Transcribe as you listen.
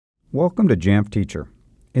Welcome to Jamf Teacher.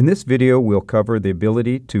 In this video, we'll cover the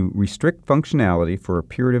ability to restrict functionality for a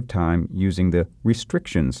period of time using the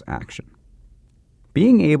restrictions action.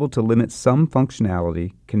 Being able to limit some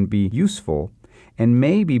functionality can be useful and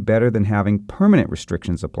may be better than having permanent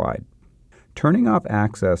restrictions applied. Turning off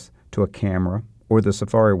access to a camera or the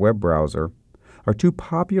Safari web browser are two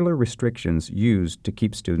popular restrictions used to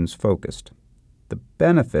keep students focused. The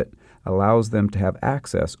benefit allows them to have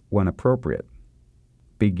access when appropriate.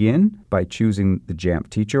 Begin by choosing the Jamf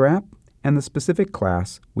Teacher app and the specific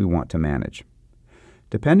class we want to manage.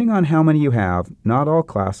 Depending on how many you have, not all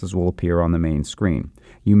classes will appear on the main screen.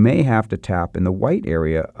 You may have to tap in the white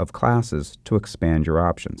area of classes to expand your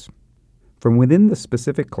options. From within the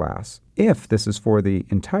specific class, if this is for the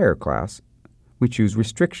entire class, we choose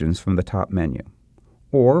Restrictions from the top menu,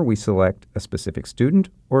 or we select a specific student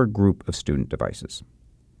or a group of student devices.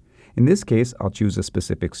 In this case, I'll choose a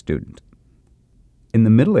specific student. In the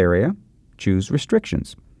middle area, choose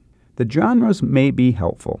Restrictions. The genres may be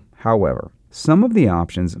helpful. However, some of the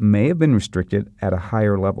options may have been restricted at a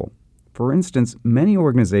higher level. For instance, many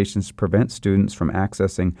organizations prevent students from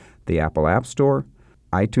accessing the Apple App Store,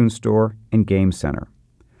 iTunes Store, and Game Center.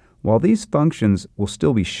 While these functions will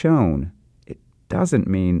still be shown, it doesn't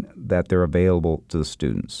mean that they're available to the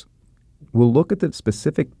students. We'll look at the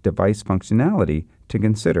specific device functionality to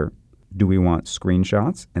consider. Do we want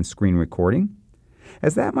screenshots and screen recording?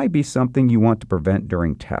 As that might be something you want to prevent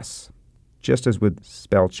during tests, just as with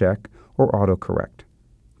spell check or autocorrect.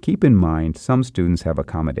 Keep in mind some students have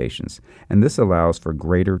accommodations, and this allows for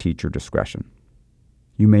greater teacher discretion.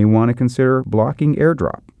 You may want to consider blocking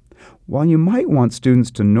AirDrop. While you might want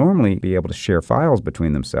students to normally be able to share files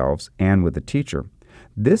between themselves and with the teacher,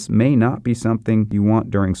 this may not be something you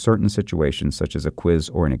want during certain situations such as a quiz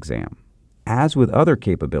or an exam. As with other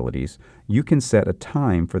capabilities, you can set a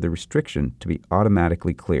time for the restriction to be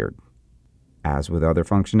automatically cleared. As with other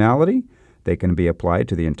functionality, they can be applied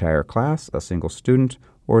to the entire class, a single student,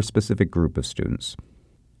 or a specific group of students.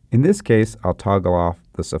 In this case, I'll toggle off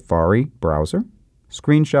the Safari browser,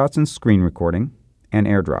 screenshots and screen recording, and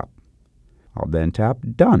AirDrop. I'll then tap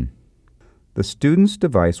Done. The student's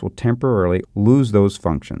device will temporarily lose those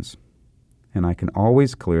functions, and I can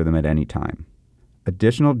always clear them at any time.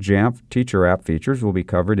 Additional Jamf Teacher app features will be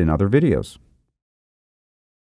covered in other videos.